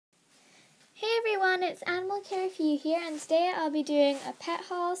everyone, it's Animal Care for You here, and today I'll be doing a pet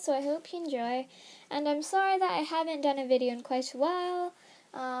haul, so I hope you enjoy. And I'm sorry that I haven't done a video in quite a while.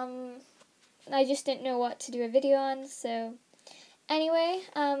 I just didn't know what to do a video on, so anyway,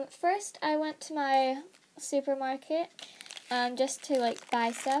 first I went to my supermarket just to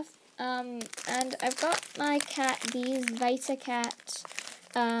buy stuff. And I've got my cat these VitaCat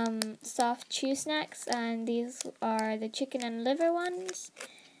soft chew snacks, and these are the chicken and liver ones.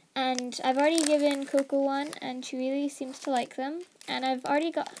 And I've already given Coco one, and she really seems to like them. And I've already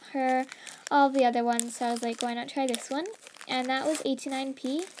got her all the other ones, so I was like, why not try this one? And that was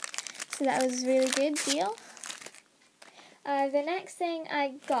 89p, so that was a really good deal. The next thing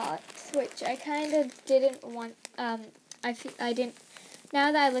I got, which I kind of didn't want, I didn't.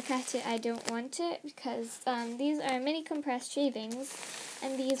 Now that I look at it, I don't want it because these are mini compressed shavings,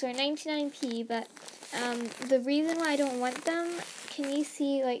 and these were 99p. But the reason why I don't want them, can you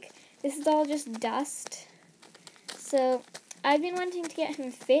see, this is all just dust. So I've been wanting to get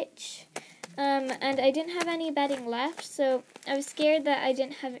him Fitch, and I didn't have any bedding left, so I was scared that I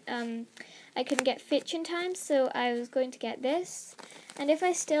didn't have, I couldn't get Fitch in time, so I was going to get this. And if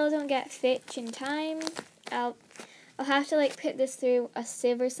I still don't get Fitch in time, I'll have to put this through a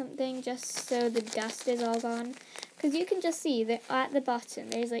sieve or something just so the dust is all gone. Because you can just see that at the bottom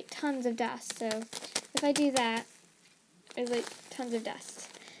there's tons of dust. So if I do that, there's tons of dust.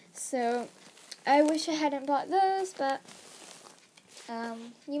 So I wish I hadn't bought those, but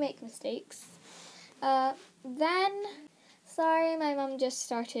you make mistakes. Then, sorry, my mum just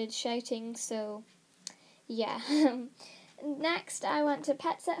started shouting, so yeah. Next I went to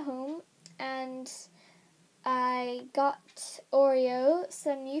Pets at Home, and I got Oreo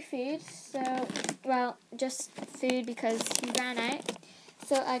some new food, so, well, just food because he ran out.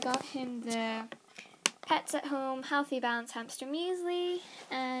 So I got him the Pets at Home Healthy Balance Hamster Muesli,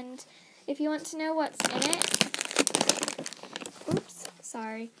 and if you want to know what's in it,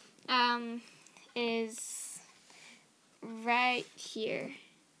 is right here.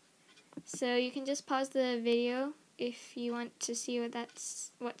 So you can just pause the video if you want to see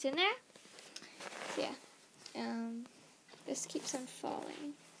what's in there. So yeah. This keeps on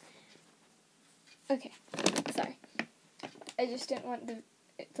falling. Okay, sorry. I just didn't want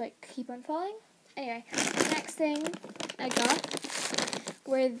it to keep on falling. Anyway, next thing I got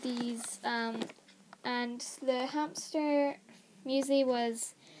were these, and the hamster muesli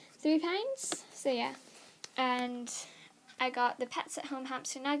was £3, so yeah. And I got the Pets at Home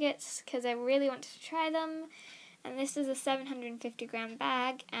hamster nuggets because I really wanted to try them. And this is a 750 gram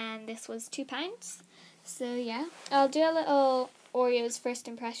bag, and this was £2. So yeah, I'll do a little Oreos first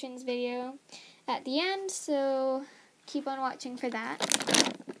impressions video at the end, so keep on watching for that.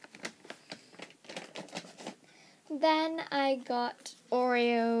 Then I got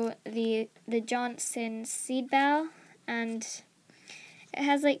Oreo, the Johnson seed bell, and it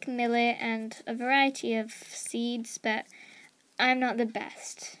has millet and a variety of seeds, but I'm not the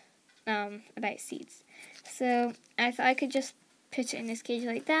best about seeds. So I thought I could just put it in this cage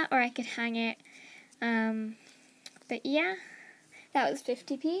like that, or I could hang it. But yeah, that was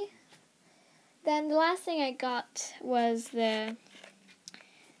 50p. Then the last thing I got was the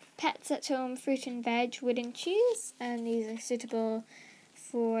Pets at Home Fruit and Veg wooden chews, and these are suitable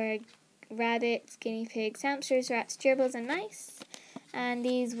for rabbits, guinea pigs, hamsters, rats, gerbils, and mice. And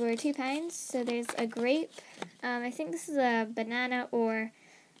these were £2, so there's a grape. I think this is a banana or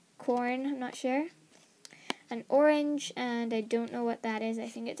corn, I'm not sure. An orange, and I don't know what that is. I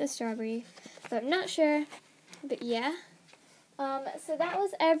think it's a strawberry, but I'm not sure. But yeah. So that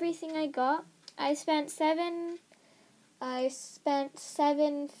was everything I got. I spent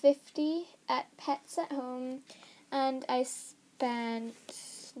 $7.50 at Pets at Home, and I spent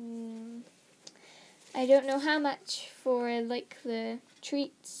I don't know how much for the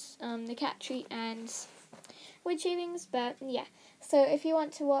treats, the cat treat and wood shavings, but yeah. So if you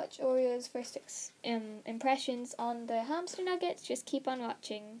want to watch Oreo's first impressions on the hamster nuggets, just keep on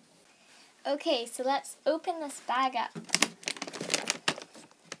watching. Okay, so let's open this bag up.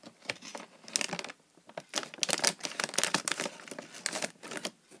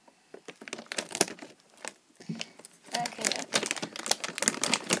 Okay.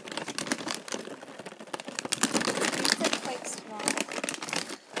 These are quite small.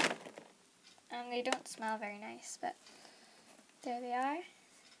 And they don't smell very nice, but there they are.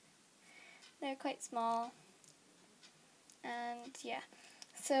 They're quite small. And yeah.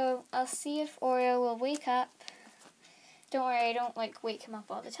 So I'll see if Oreo will wake up. Don't worry, I don't wake him up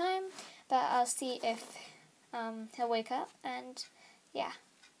all the time, but I'll see if he'll wake up, and yeah.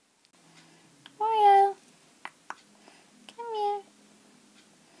 Oreo, come here.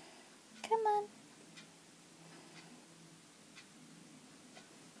 Come on.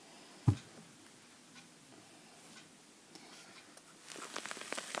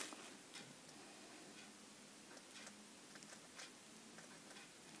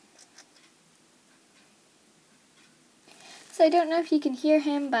 I don't know if you can hear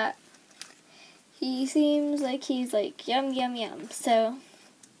him, but he seems like he's like yum yum yum. So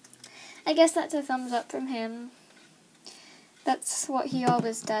I guess that's a thumbs up from him. That's what he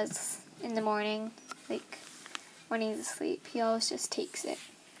always does in the morning, like when he's asleep. He always just takes it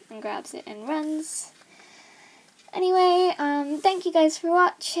and grabs it and runs. Anyway, thank you guys for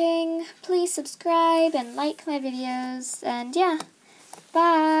watching. Please subscribe and like my videos, and yeah,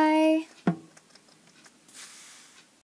 bye!